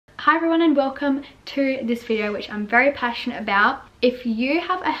Hi everyone and welcome to this video, which I'm very passionate about. If you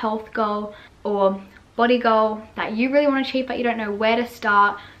have a health goal or body goal that you really want to achieve but you don't know where to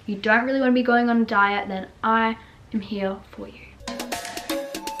start, you don't really want to be going on a diet, then I am here for you.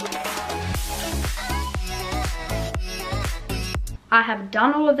 I have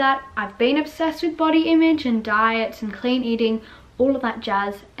done all of that. I've been obsessed with body image and diets and clean eating, all of that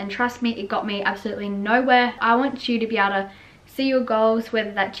jazz, and trust me, it got me absolutely nowhere. I want you to be able to see your goals,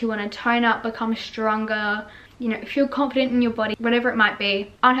 whether that you want to tone up, become stronger, you know, feel confident in your body, whatever it might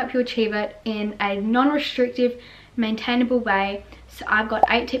be. I'll help you achieve it in a non-restrictive, maintainable way. So I've got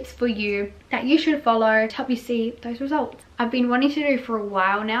 8 tips for you that you should follow to help you see those results. I've been wanting to do for a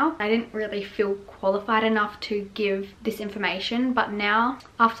while now. I didn't really feel qualified enough to give this information, but now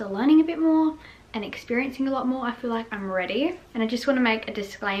after learning a bit more and experiencing a lot more, I feel like I'm ready. And I just want to make a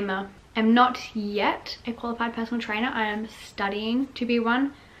disclaimer. I'm not yet a qualified personal trainer. I am studying to be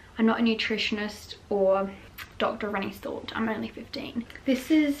one. I'm not a nutritionist or doctor of any sort. I'm only 15.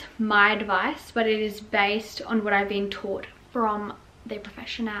 This is my advice, but it is based on what I've been taught from the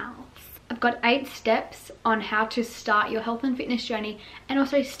professionals. I've got 8 steps on how to start your health and fitness journey and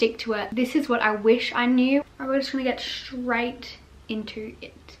also stick to it. This is what I wish I knew. We're just gonna get straight into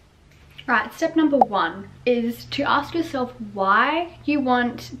it. Right, step number 1 is to ask yourself why you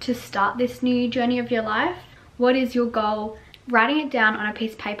want to start this new journey of your life. What is your goal? Writing it down on a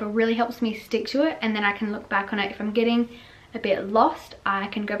piece of paper really helps me stick to it, and then I can look back on it. If I'm getting a bit lost, I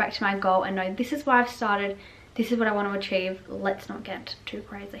can go back to my goal and know this is why I've started. This is what I want to achieve. Let's not get too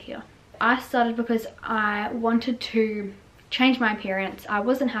crazy here. I started because I wanted to change my appearance. I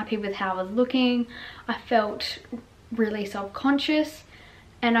wasn't happy with how I was looking. I felt really self-conscious,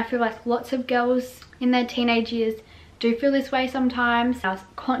 and I feel like lots of girls in their teenage years do feel this way sometimes. I was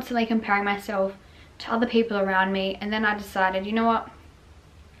constantly comparing myself to other people around me, and then I decided, you know what,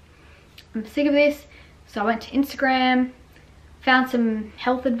 I'm sick of this. So I went to Instagram, found some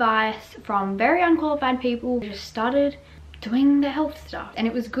health advice from very unqualified people, just started doing the health stuff, and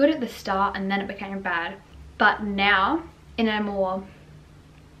it was good at the start and then it became bad. But now, in a more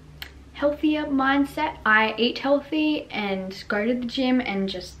healthier mindset, I eat healthy and go to the gym and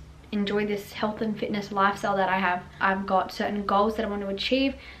just enjoy this health and fitness lifestyle that I have. I've got certain goals that I want to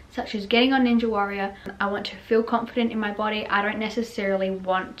achieve, such as getting on Ninja Warrior. I want to feel confident in my body. I don't necessarily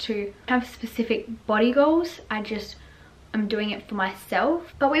want to have specific body goals. I'm doing it for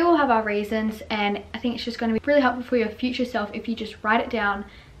myself. But we all have our reasons, and I think it's just going to be really helpful for your future self if you just write it down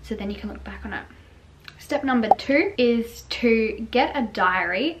so then you can look back on it. Step number 2 is to get a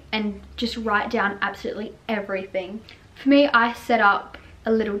diary and just write down absolutely everything. For me, I set up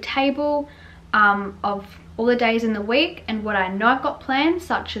a little table of all the days in the week and what I know I've got planned,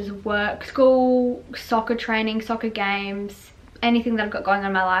 such as work, school, soccer training, soccer games, anything that I've got going on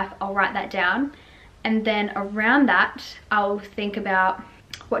in my life. I'll write that down, and then around that I'll think about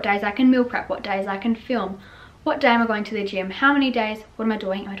what days I can meal prep, what days I can film, what day am I going to the gym, how many days, what am I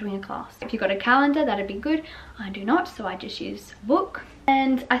doing a class. If you've got a calendar, that'd be good. I do not, so I just use a book.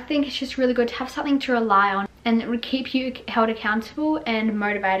 And I think it's just really good to have something to rely on, and it would keep you held accountable and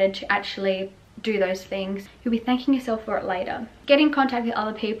motivated to actually do those things. You'll be thanking yourself for it later. Get in contact with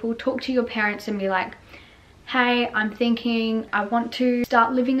other people, talk to your parents and be like, hey, I'm thinking I want to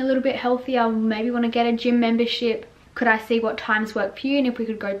start living a little bit healthier, maybe want to get a gym membership. Could I see what times work for you, and if we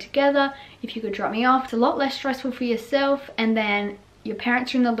could go together, if you could drop me off. It's a lot less stressful for yourself, and then your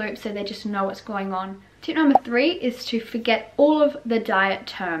parents are in the loop so they just know what's going on. Tip number 3 is to forget all of the diet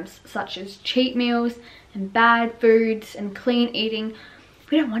terms, such as cheat meals and bad foods and clean eating.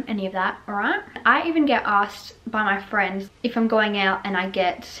 We don't want any of that, alright? I even get asked by my friends if I'm going out and I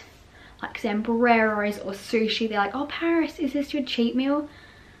get like sombreros or sushi. They're like, oh Paris, is this your cheat meal?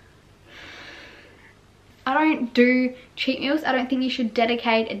 I don't do cheat meals. I don't think you should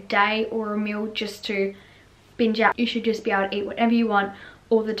dedicate a day or a meal just to binge out. You should just be able to eat whatever you want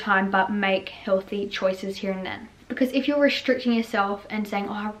all the time, but make healthy choices here and then. Because if you're restricting yourself and saying,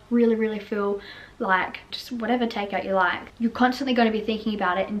 oh, I really feel like just whatever takeout you like, you're constantly going to be thinking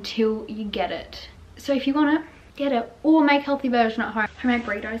about it until you get it. So if you want it, get it, or make healthy version at home. Homemade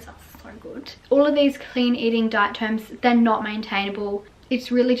burritos are so good. All of these clean eating diet terms, they're not maintainable. It's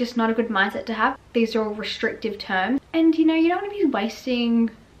really just not a good mindset to have. These are all restrictive terms, and you know, you don't want to be wasting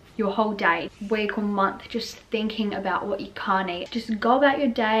your whole day, week or month just thinking about what you can't eat. Just go about your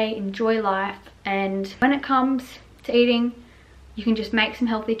day, enjoy life, and when it comes to eating, you can just make some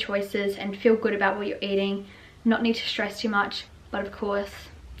healthy choices and feel good about what you're eating, not need to stress too much. But of course,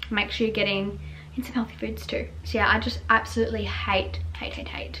 make sure you're getting in some healthy foods too. So yeah, I just absolutely hate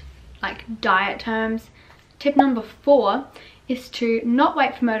like diet terms. Tip number 4 is to not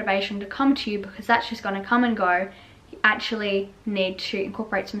wait for motivation to come to you, because that's just going to come and go. You actually need to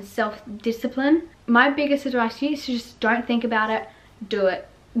incorporate some self-discipline. My biggest advice to you is to just don't think about it, do it.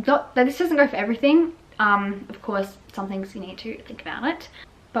 Not that this doesn't go for everything. Of course, some things you need to think about it.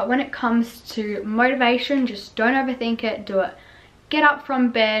 But when it comes to motivation, just don't overthink it, do it. Get up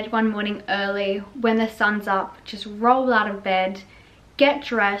from bed one morning early when the sun's up, just roll out of bed, get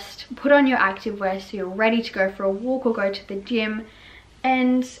dressed, put on your activewear so you're ready to go for a walk or go to the gym,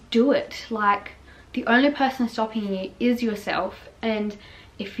 and do it. Like, the only person stopping you is yourself. And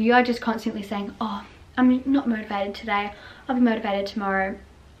if you are just constantly saying, oh, I'm not motivated today, I'll be motivated tomorrow,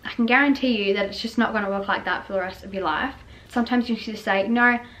 I can guarantee you that it's just not going to work like that for the rest of your life. Sometimes you should say,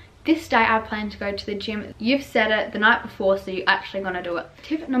 no, this day I plan to go to the gym. You've said it the night before, so you're actually going to do it.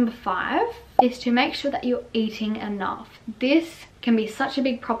 Tip number 5 is to make sure that you're eating enough. This can be such a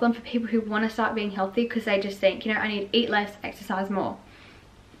big problem for people who want to start being healthy, because they just think, you know, I need to eat less, exercise more.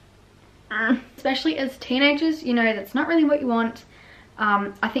 Especially as teenagers, you know, that's not really what you want.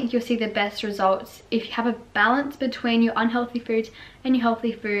 I think you'll see the best results if you have a balance between your unhealthy foods and your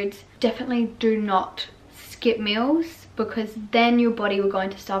healthy foods. Definitely do not skip meals, because then your body will go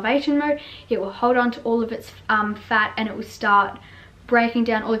into starvation mode. It will hold on to all of its fat, and it will start breaking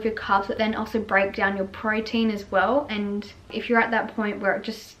down all of your carbs, but then also break down your protein as well. And if you're at that point where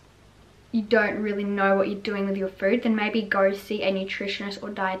you don't really know what you're doing with your food, then maybe go see a nutritionist or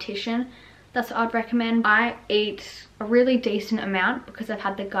dietitian. That's what I'd recommend. I eat a really decent amount because I've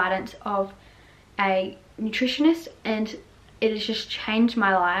had the guidance of a nutritionist, and it has just changed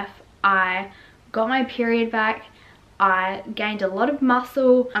my life. I got my period back, I gained a lot of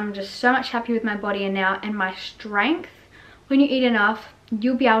muscle, I'm just so much happy with my body and now, and my strength. When you eat enough,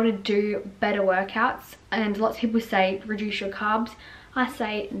 you'll be able to do better workouts. And lots of people say reduce your carbs. I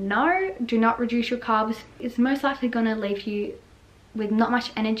say no, do not reduce your carbs. It's most likely going to leave you with not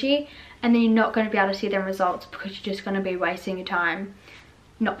much energy, and then you're not going to be able to see them results, because you're just going to be wasting your time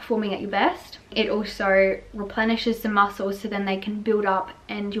not performing at your best. It also replenishes the muscles, so then they can build up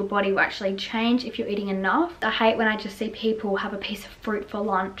and your body will actually change if you're eating enough. I hate when I just see people have a piece of fruit for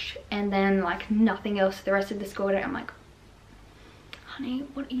lunch and then like nothing else the rest of the school day. I'm like, honey,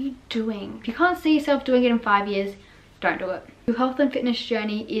 what are you doing? If you can't see yourself doing it in 5 years, don't do it. Your health and fitness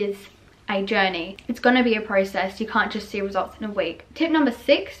journey is a journey. It's going to be a process. You can't just see results in a week. Tip number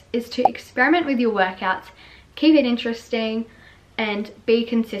 6 is to experiment with your workouts. Keep it interesting and be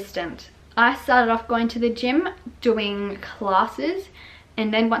consistent. I started off going to the gym, doing classes,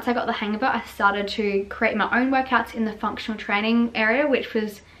 and then once I got the hang of it, I started to create my own workouts in the functional training area, which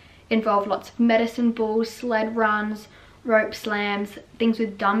involved lots of medicine balls, sled runs, rope slams, things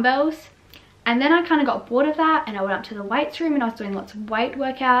with dumbbells. And then I kind of got bored of that, and I went up to the weights room and I was doing lots of weight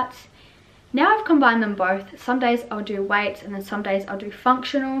workouts. Now I've combined them both. Some days I'll do weights and then some days I'll do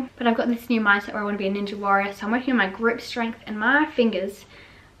functional. But I've got this new mindset where I want to be a ninja warrior. So I'm working on my grip strength, and my fingers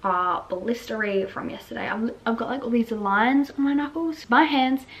are blistery from yesterday. I've got like all these lines on my knuckles. My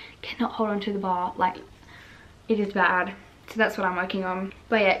hands cannot hold onto the bar. Like, it is bad. So that's what I'm working on.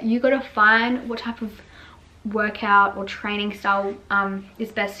 But yeah, you got to find what type of workout or training style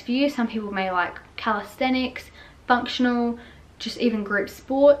is best for you. Some people may like calisthenics, functional, just even group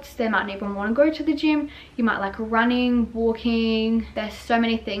sports. They might not even want to go to the gym. You might like running, walking. There's so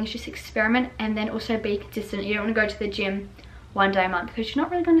many things. Just experiment, and then also be consistent. You don't want to go to the gym one day a month because you're not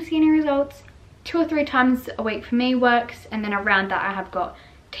really going to see any results. 2 or 3 times a week for me works, and then around that I have got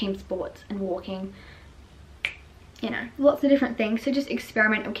team sports and walking. You know, lots of different things. So just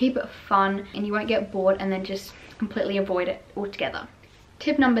experiment and keep it fun, and you won't get bored and then just completely avoid it altogether.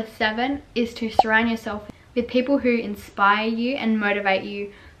 Tip number 7 is to surround yourself with people who inspire you and motivate you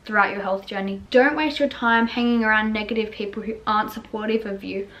throughout your health journey. Don't waste your time hanging around negative people who aren't supportive of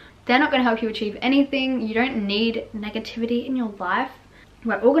you. They're not going to help you achieve anything. You don't need negativity in your life.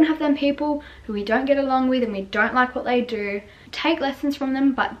 We're all going to have them people who we don't get along with and we don't like what they do. Take lessons from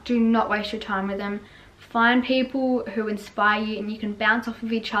them, but do not waste your time with them. Find people who inspire you, and you can bounce off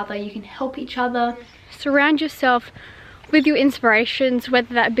of each other. You can help each other. Surround yourself with your inspirations,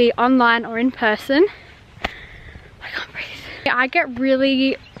 whether that be online or in person. I can't breathe. I get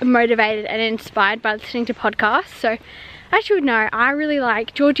really motivated and inspired by listening to podcasts. So as you would know, I really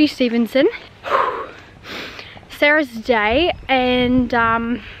like Georgie Stevenson, Sarah's Day, and I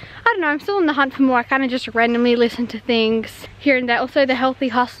don't know, I'm still on the hunt for more. I kind of just randomly listen to things here and there. Also The Healthy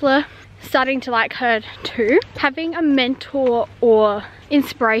Hustler, starting to like her too. Having a mentor or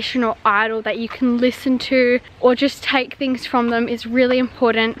inspirational idol that you can listen to or just take things from them is really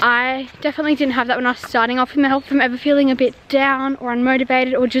important. I definitely didn't have that when I was starting off in my health. If I'm ever feeling a bit down or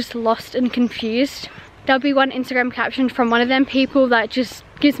unmotivated or just lost and confused, there'll be one Instagram caption from one of them people that just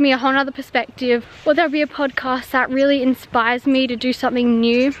gives me a whole nother perspective, or there'll be a podcast that really inspires me to do something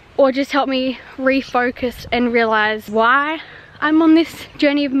new, or just help me refocus and realize why I'm on this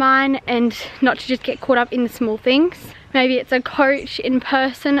journey of mine, and not to just get caught up in the small things. Maybe it's a coach in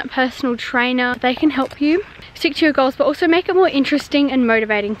person, a personal trainer. They can help you stick to your goals, but also make it more interesting and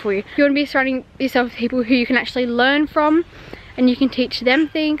motivating for you. You want to be surrounding yourself with people who you can actually learn from, and you can teach them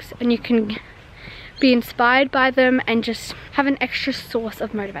things, and you can be inspired by them and just have an extra source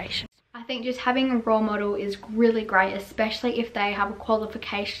of motivation. I think just having a role model is really great, especially if they have a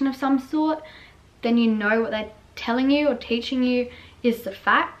qualification of some sort. Then you know what they're telling you or teaching you is the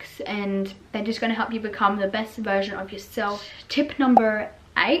facts, and they're just going to help you become the best version of yourself. Tip number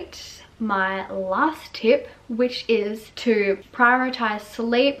 8, my last tip, which is to prioritize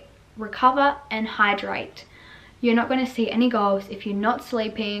sleep, recover and hydrate. You're not going to see any goals if you're not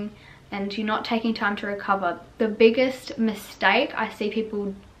sleeping and you're not taking time to recover. The biggest mistake I see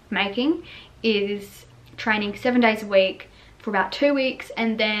people making is training 7 days a week for about 2 weeks,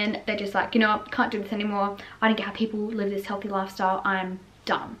 and then they're just like, you know what, can't do this anymore. I don't get how people live this healthy lifestyle. I'm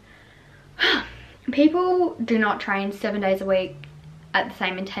done. People do not train 7 days a week at the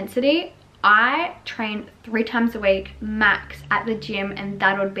same intensity. I train 3 times a week max at the gym, and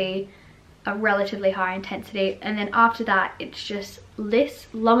that would be a relatively high intensity, and then after that it's just less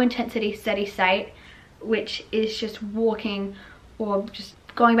low intensity steady state, which is just walking or just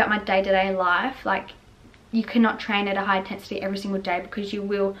going about my day-to-day life. Like, you cannot train at a high intensity every single day because you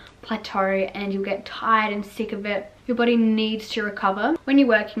will plateau and you'll get tired and sick of it. Your body needs to recover. When you're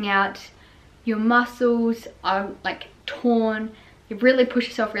working out, your muscles are like torn, you really push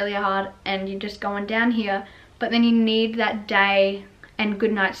yourself really hard and you're just going down here, but then you need that day and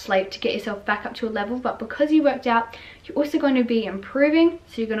good night's sleep to get yourself back up to a level. But because you worked out, you're also going to be improving,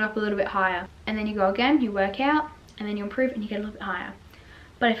 so you're going to go up a little bit higher, and then you go again, you work out, and then you improve and you get a little bit higher.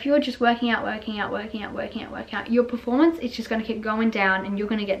 But if you're just working out, your performance is just going to keep going down, and you're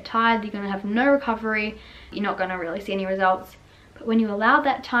going to get tired, you're going to have no recovery, you're not going to really see any results. But when you allow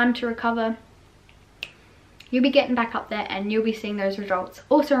that time to recover, you'll be getting back up there and you'll be seeing those results.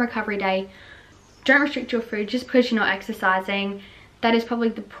 Also on recovery day, don't restrict your food just because you're not exercising. That is probably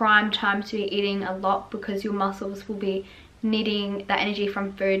the prime time to be eating a lot, because your muscles will be needing that energy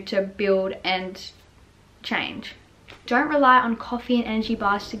from food to build and change. Don't rely on coffee and energy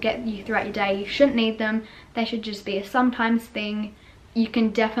bars to get you throughout your day. You shouldn't need them. They should just be a sometimes thing. You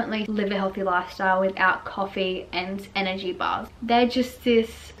can definitely live a healthy lifestyle without coffee and energy bars. They're just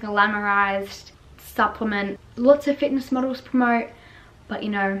this glamorized supplement lots of fitness models promote, but you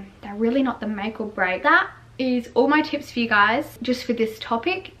know, they're really not the make or break. That is all my tips for you guys just for this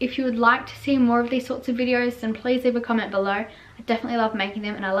topic. If you would like to see more of these sorts of videos, then please leave a comment below. I definitely love making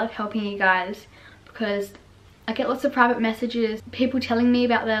them and I love helping you guys, because I get lots of private messages, people telling me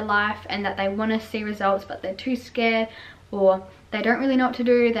about their life and that they want to see results but they're too scared, or they don't really know what to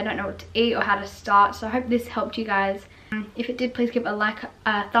do, they don't know what to eat or how to start. So I hope this helped you guys. If it did, please give a like,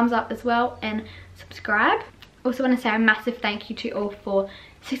 a thumbs up as well, and subscribe. Also want to say a massive thank you to all for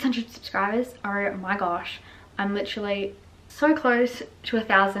 600 subscribers. Oh my gosh, I'm literally so close to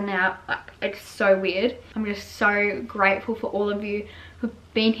 1,000 now. Like, it's so weird. I'm just so grateful for all of you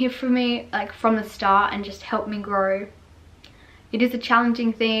who've been here for me like from the start and just helped me grow. It is a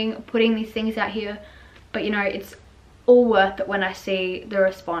challenging thing putting these things out here, but you know, it's all worth it when I see the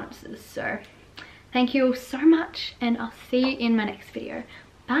responses. So thank you all so much, and I'll see you in my next video.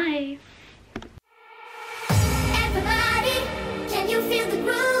 Bye.